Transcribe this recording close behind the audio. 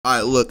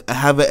Alright, look, I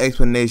have an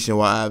explanation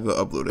why I haven't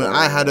uploaded.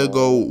 I had to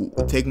go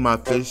take my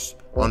fish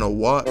on a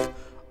walk.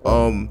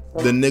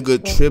 The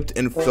nigga tripped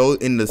and fell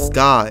in the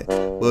sky,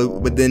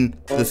 but then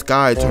the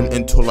sky turned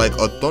into like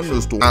a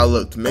thunderstorm. I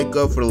look, to make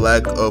up for the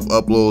lack of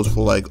uploads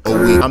for like a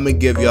week, I'm gonna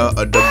give y'all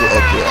a double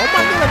upload. Oh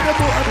my god,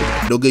 double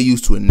upload. Don't get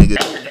used to it, nigga.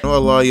 I know a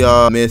lot of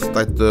y'all missed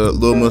like the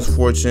Little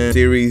Misfortune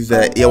series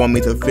that y'all want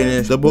me to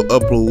finish. Double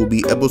upload will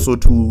be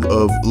episode 2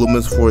 of Little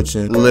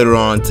Misfortune later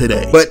on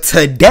today. But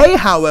today,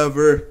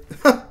 however,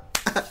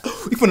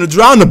 we finna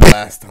drown the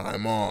last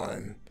time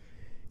on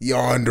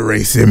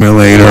Yandere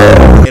Simulator.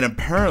 And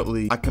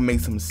apparently, I can make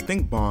some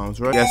stink bombs,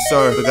 right? Yes,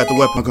 sir. I got the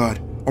weapon. Oh, God.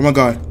 Oh, my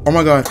God. Oh,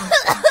 my God.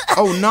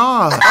 Oh,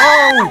 nah.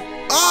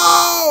 Oh.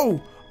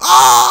 Oh.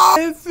 Oh.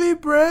 Every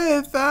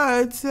breath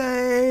I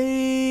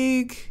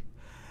take,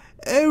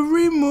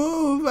 every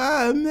move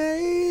I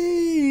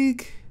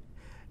make,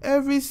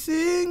 every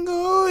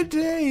single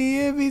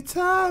day, every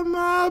time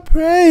I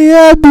pray,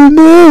 I've been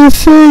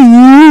missing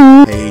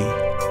you. Hey.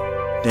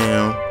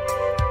 Damn.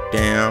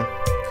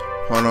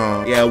 Hold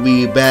on. Yeah,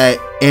 we back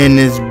in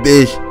this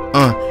bitch,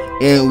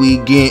 and we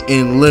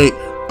getting lit,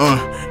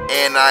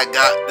 and I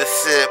got the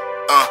sip,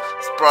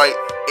 Sprite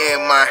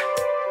in my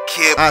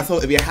kip. Alright,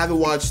 so if you haven't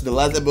watched the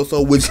last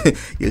episode, which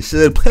you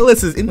should,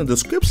 playlist is in the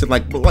description.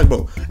 Like,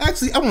 bro,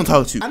 actually, I want to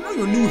talk to you. I know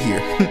you're new here.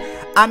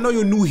 I know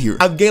you're new here.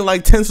 I've gained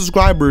like 10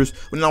 subscribers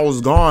when I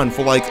was gone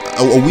for like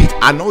a week.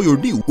 I know you're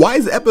new. Why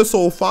is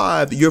episode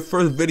 5 your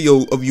first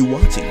video of you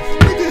watching?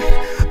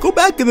 Go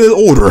back in the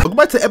order. Go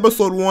back to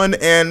episode 1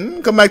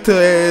 and come back to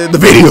the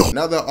video.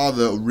 Now that all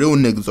the real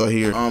niggas are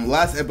here.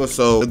 Last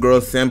episode, the girl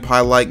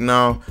senpai like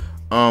now.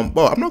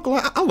 Well, I'm not gonna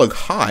lie, I look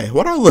high.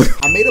 What do I look?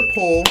 I made a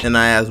poll and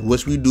I asked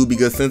what should we do,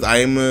 because since I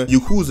am a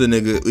Yakuza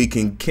nigga, we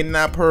can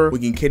kidnap her. We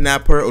can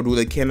kidnap her or do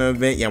the Kenna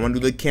event. Yeah, I wanna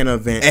do the Kenna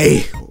event.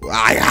 Hey,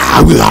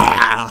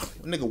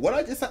 nigga, what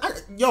I just said? I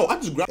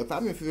just grabbed. If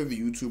I'm your favorite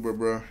YouTuber,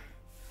 bro,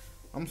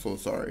 I'm so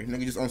sorry.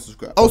 Nigga, just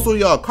unsubscribe. Also,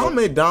 y'all,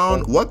 comment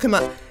down. What can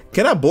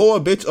I blow a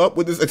bitch up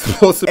with this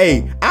explosive?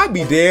 Hey, I'd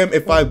be damned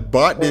if I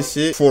bought this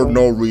shit for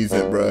no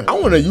reason, bro. I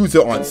want to use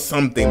it on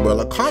something, bro.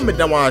 Like, comment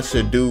down what I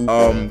should do,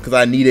 because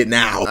I need it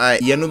now.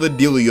 Alright, yeah, I know the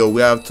deal, yo. We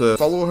have to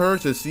follow her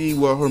to see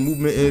what her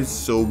movement is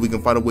so we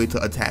can find a way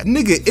to attack.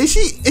 Nigga, is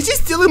she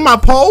stealing my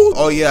pose?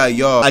 Oh, yeah,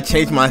 y'all. I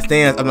changed my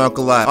stance. I'm not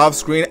gonna lie. Off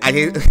screen, I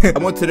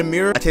went to the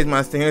mirror. I changed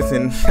my stance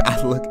and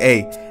I look,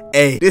 hey,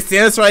 this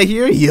stance right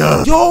here,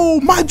 yeah. Yo,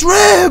 my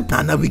drip.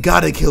 Nah, we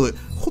gotta kill it.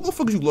 Who the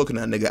fuck is you looking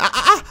at, nigga?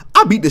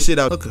 I beat the shit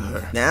out. Look at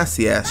her.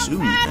 Nasty ass shoe.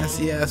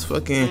 Nasty ass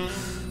fucking.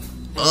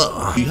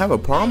 You have a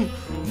problem?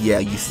 Yeah,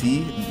 you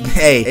see?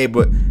 Hey,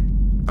 but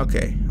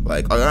okay.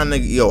 Like, oh, y'all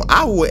nigga, yo,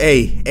 I would,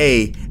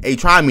 hey,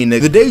 try me,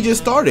 nigga. The day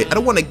just started. I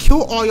don't want to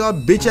kill all y'all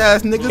bitch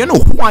ass niggas. You know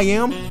who I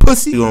am,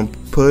 pussy. You gonna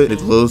put the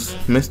clothes,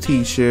 Miss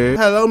T-shirt.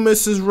 Hello,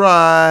 Mrs.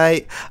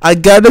 Right. I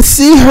gotta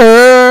see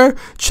her.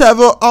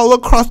 Travel all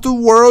across the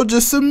world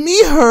just to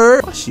meet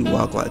her. Why she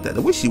walk like that?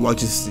 The way she walk,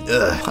 just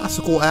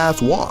classical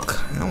ass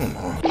walk. I don't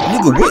know.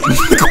 Nigga,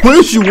 what? Where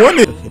is she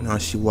wanted? Okay, now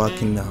she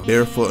walking now,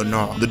 barefoot and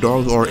all. The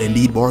dogs are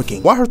indeed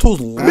barking. Why her toes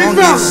long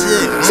as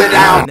shit? Sit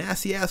down.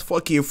 Nasty ass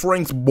fucking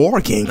Frank's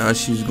barking. Now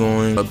she's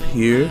going up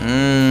here.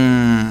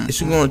 Is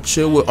she gonna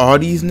chill with all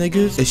these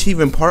niggas? Is she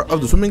even part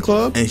of the swimming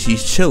club? And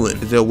she's chilling.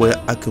 Is there a way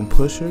I can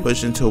push her?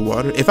 Push into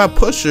water? If I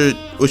push her,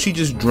 will she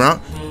just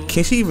drown?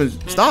 Can she even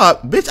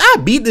stop? Bitch, I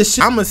beat this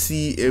shit. I'ma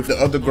see if the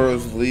other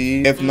girls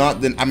leave. If not,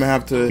 then I'm gonna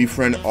have to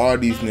befriend all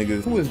these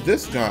niggas. Who is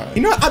this guy?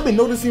 You know what I've been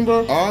noticing,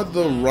 bro? All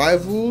the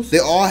rivals, they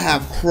all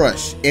have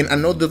crush. And I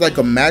know there's like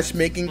a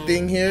matchmaking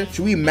thing here.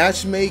 Should we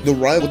matchmake the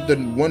rival with the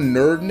one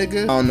nerd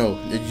nigga? I don't know.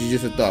 It's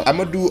just a thought. I'm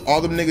gonna do all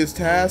them niggas'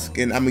 tasks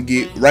and I'm gonna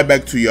get right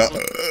back to y'all.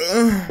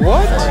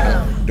 What?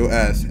 Don't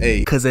ask.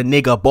 Hey. Cause a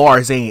nigga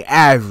bars ain't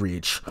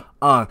average.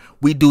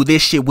 We do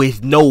this shit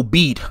with no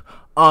beat.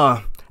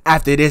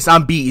 After this,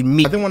 I'm beating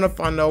me. I think I want to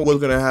find out what's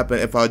gonna happen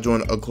if I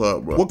join a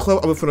club, bro. What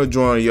club am I finna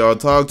join, y'all?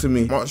 Talk to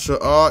me. Martial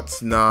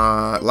arts?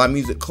 Nah. Live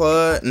music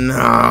club?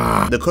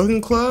 Nah. The cooking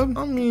club?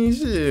 I mean,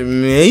 shit,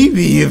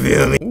 maybe, you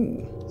feel me?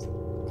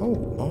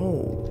 Ooh.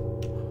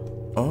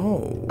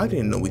 Oh. I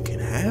didn't know we can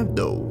have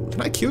those.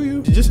 Can I kill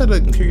you? Just out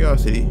of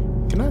curiosity.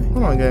 Can I?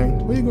 Hold on,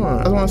 gang. Where you going?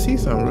 I just want to see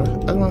something, bro.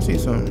 I just want to see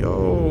something.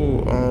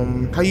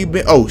 Yo, how you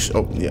been? Oh,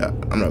 yeah.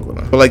 I'm not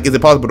gonna. But like, is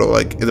it possible though?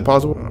 Like, is it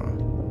possible?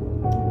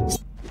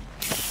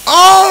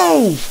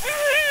 Oh!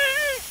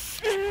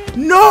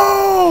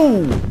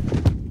 No!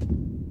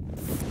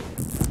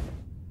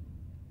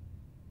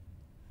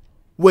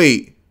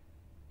 Wait.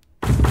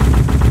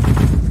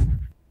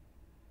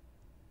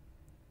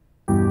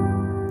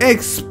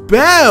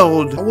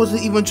 Expelled? I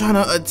wasn't even trying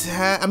to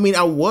attack. I mean,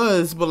 I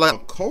was, but like a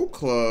cold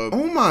club.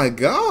 Oh my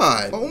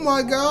god. Oh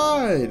my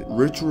god.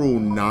 Ritual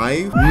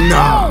knife?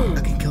 Nah.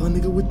 I can kill a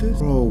nigga with this?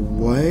 Bro,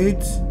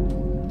 what?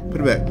 Put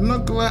it back. I'm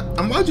not glad.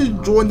 I might just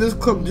join this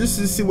club just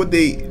to see what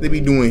they be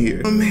doing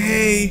here.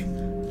 Hey,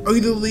 Are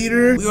you the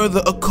leader? We are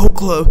the occult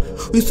club.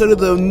 We study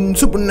the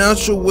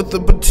supernatural with the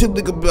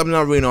particular. I'm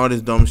not reading all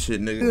this dumb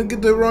shit, nigga. You don't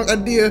get the wrong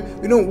idea.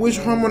 We don't wish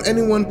harm on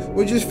anyone.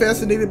 We're just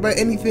fascinated by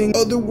anything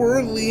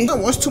otherworldly. I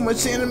watch too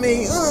much anime.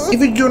 If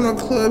you join our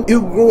club,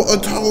 you'll grow a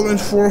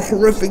tolerance for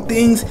horrific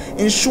things.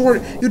 In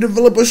short, you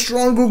develop a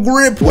stronger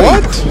grip.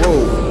 What?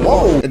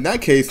 Whoa. In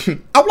that case,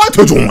 I'd like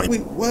to join.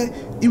 Wait, what?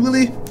 You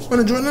really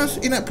wanna join us?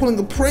 You're not pulling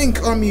a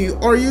prank on me,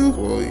 are you?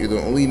 Well, you're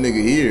the only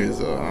nigga here,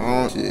 so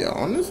shit,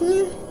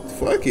 honestly.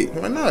 Fuck it,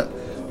 why not?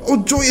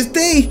 Oh, joyous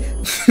day!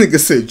 Nigga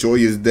said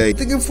joyous day.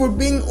 Thank you for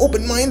being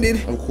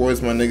open-minded. Of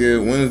course, my nigga.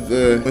 When's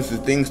the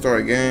thing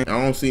start again?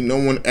 I don't see no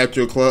one at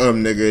your club,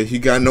 nigga. You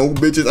got no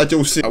bitches at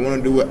your shit. I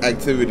wanna do an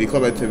activity,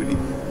 club activity.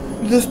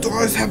 The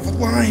stars have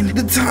aligned.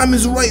 The time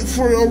is right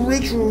for a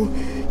ritual.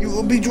 You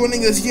will be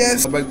joining us,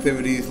 yes? Club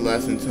activities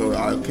last until,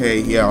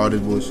 okay, yeah, all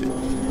this bullshit.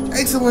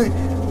 Excellent.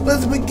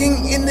 Let's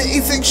begin in the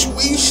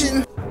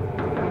asexuation.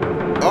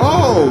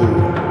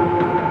 Oh!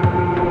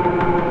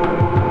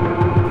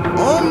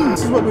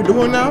 This is what we're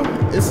doing now.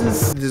 This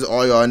is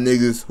all y'all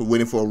niggas who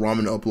waiting for a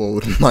ramen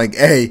upload. Like,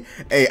 hey,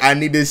 I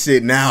need this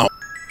shit now.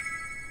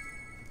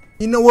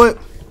 You know what?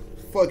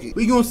 Fuck it.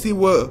 We gonna see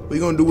what we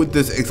gonna do with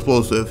this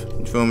explosive.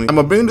 You feel me? I'm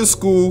gonna bring it to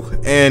school,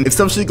 and if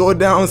some shit go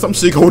down, some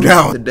shit go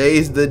down. Today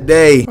is the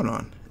day. Hold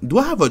on. Do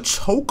I have a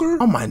choker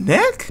on my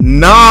neck?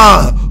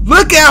 Nah.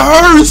 Look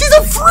at her. She's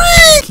a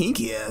freak.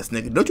 Kinky ass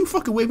nigga. Don't you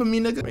fucking wait for me,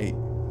 nigga. Wait.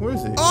 Where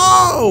is it?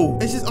 Oh,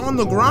 it's just on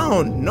the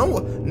ground. No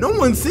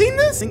one's seen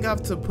this? I think I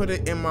have to put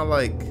it in my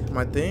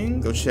my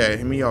thing. Go chat,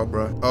 hear me out,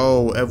 bro.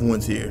 Oh,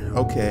 everyone's here.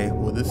 Okay,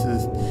 well this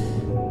is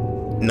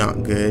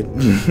not good.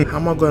 How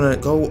am I gonna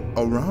go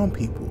around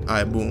people? All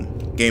right, boom.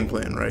 Game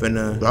plan, right? I'm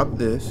gonna drop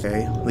this.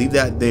 Okay, leave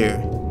that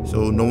there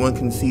so no one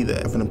can see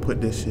that. I'm gonna put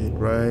this shit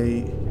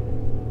right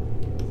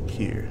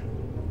here.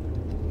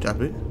 Drop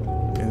it,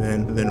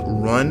 and then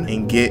run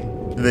and get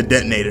the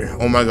detonator.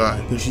 Oh my god,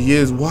 here she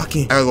is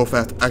walking. I gotta go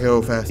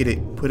fast. Get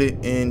it, put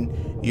it in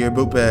your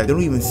book bag. They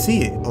don't even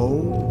see it.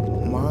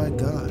 Oh my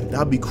god,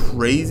 that'd be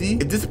crazy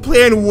if this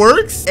plan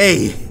works.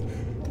 Hey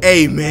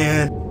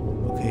man.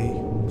 Okay,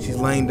 she's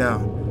laying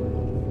down.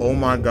 Oh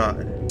my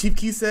god. Chief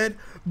Key said,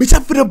 bitch,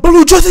 I'm finna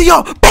blue jersey,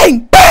 y'all.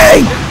 Bang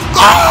bang.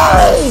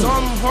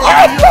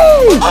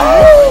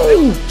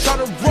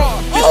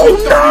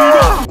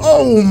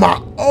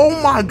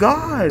 Oh my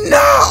god.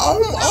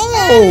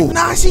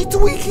 Nah, she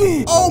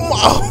tweaking.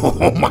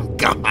 Oh my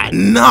god.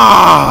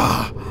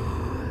 Nah.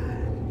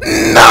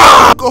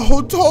 Look at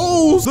her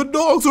toes. The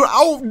dogs are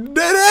out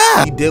dead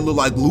ass. He did look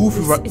like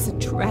Luffy. This is a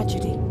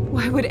tragedy.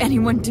 Why would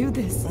anyone do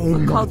this? Oh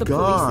my Call the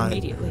god. police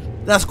immediately.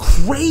 That's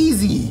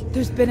crazy.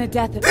 There's been a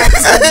death.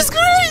 That's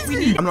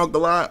crazy. I'm not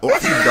gonna lie. Oh,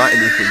 she got in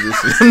this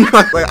position.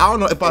 I don't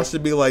know if I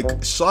should be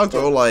like shocked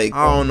or like,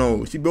 I don't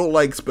know. She built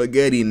like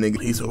spaghetti, nigga.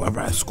 He's over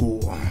at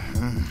school.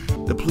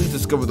 The police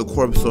discovered the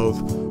corpse of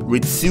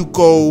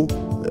Ritsuko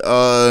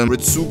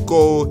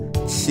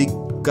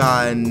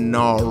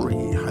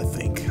Shikanari, I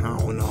think. I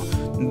don't know.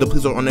 The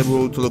police are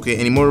unable to locate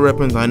any more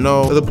weapons, I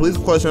know. So the police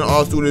question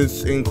all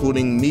students,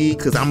 including me,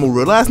 because I'm a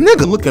real ass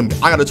nigga. Look at me.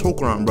 I got a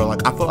choker on, bro.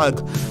 Like, I feel like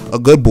a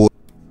good boy.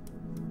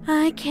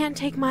 I can't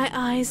take my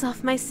eyes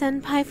off my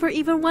senpai for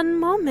even one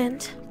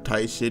moment.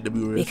 Tight shit to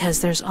be real.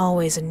 Because there's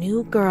always a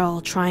new girl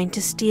trying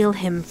to steal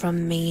him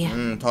from me.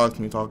 Talk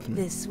to me.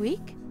 This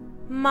week,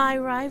 my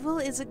rival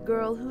is a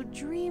girl who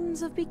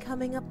dreams of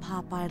becoming a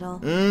pop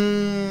idol.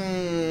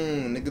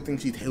 Nigga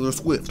thinks she's Taylor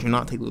Swift. You're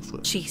not Taylor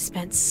Swift. She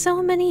spent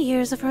so many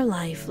years of her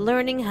life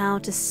learning how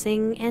to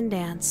sing and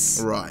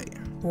dance. Right.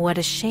 What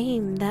a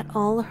shame that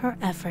all her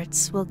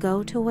efforts will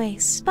go to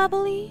waste.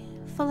 Bubbly,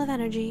 full of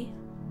energy,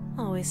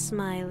 always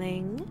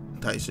smiling.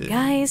 Tight shit.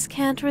 Guys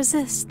can't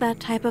resist that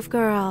type of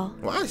girl,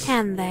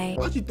 can they?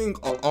 Why do you think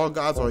all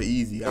guys are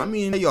easy? I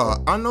mean, hey,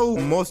 y'all, I know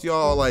most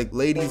y'all like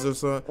ladies or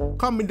something.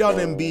 Comment down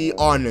and be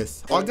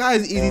honest. Are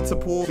guys easy to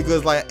pull?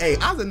 Because like, hey,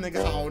 as a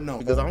nigga, I don't know.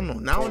 Because I don't know.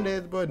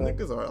 Nowadays, but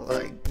niggas are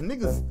like,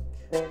 niggas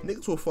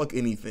will fuck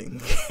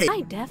anything.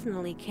 I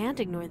definitely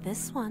can't ignore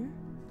this one.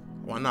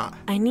 Why not?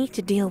 I need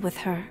to deal with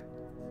her.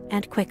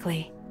 And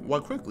quickly.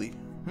 What quickly?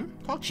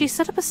 She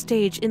set up a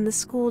stage in the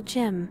school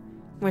gym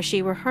where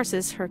she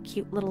rehearses her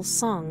cute little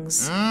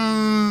songs.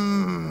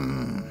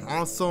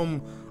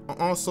 Awesome,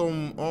 what's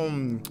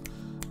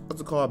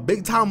it called?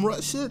 Big time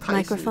rush shit?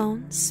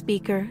 Microphones,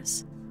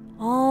 speakers,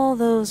 all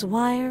those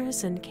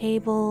wires and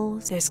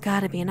cables. There's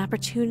gotta be an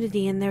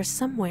opportunity in there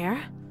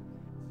somewhere.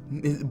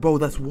 Bro,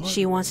 that's what?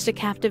 She wants to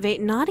captivate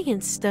an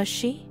audience, does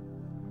she?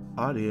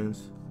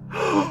 Audience?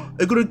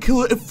 They're gonna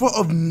kill it in front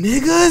of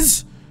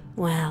niggas?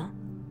 Well,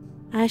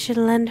 I should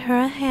lend her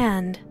a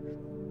hand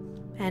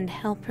and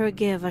help her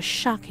give a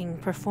shocking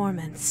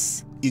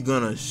performance. You're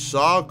gonna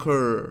shock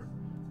her.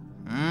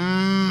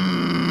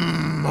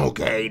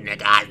 Okay,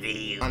 nigga, I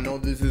see you. I know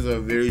this is a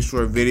very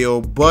short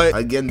video, but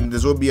again,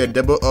 this will be a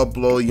double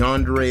upload.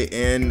 Yandere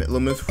and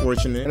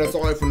LaMisfortunate. And I'm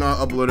sorry for not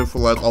uploading for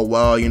like a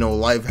while, you know,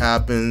 life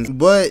happens.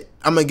 But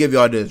I'm gonna give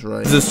y'all this,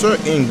 right? There's a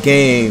certain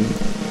game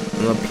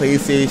on the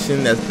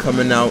PlayStation that's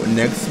coming out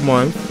next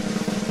month.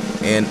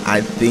 and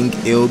I think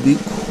it'll be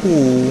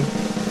cool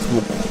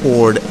to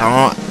record.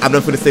 I'm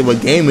not gonna say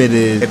what game it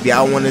is. If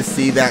y'all want to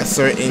see that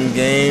certain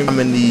game, I'm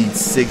gonna need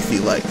 60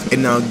 likes,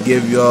 and I'll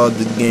give y'all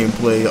the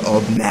gameplay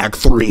of Knack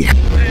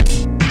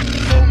 3.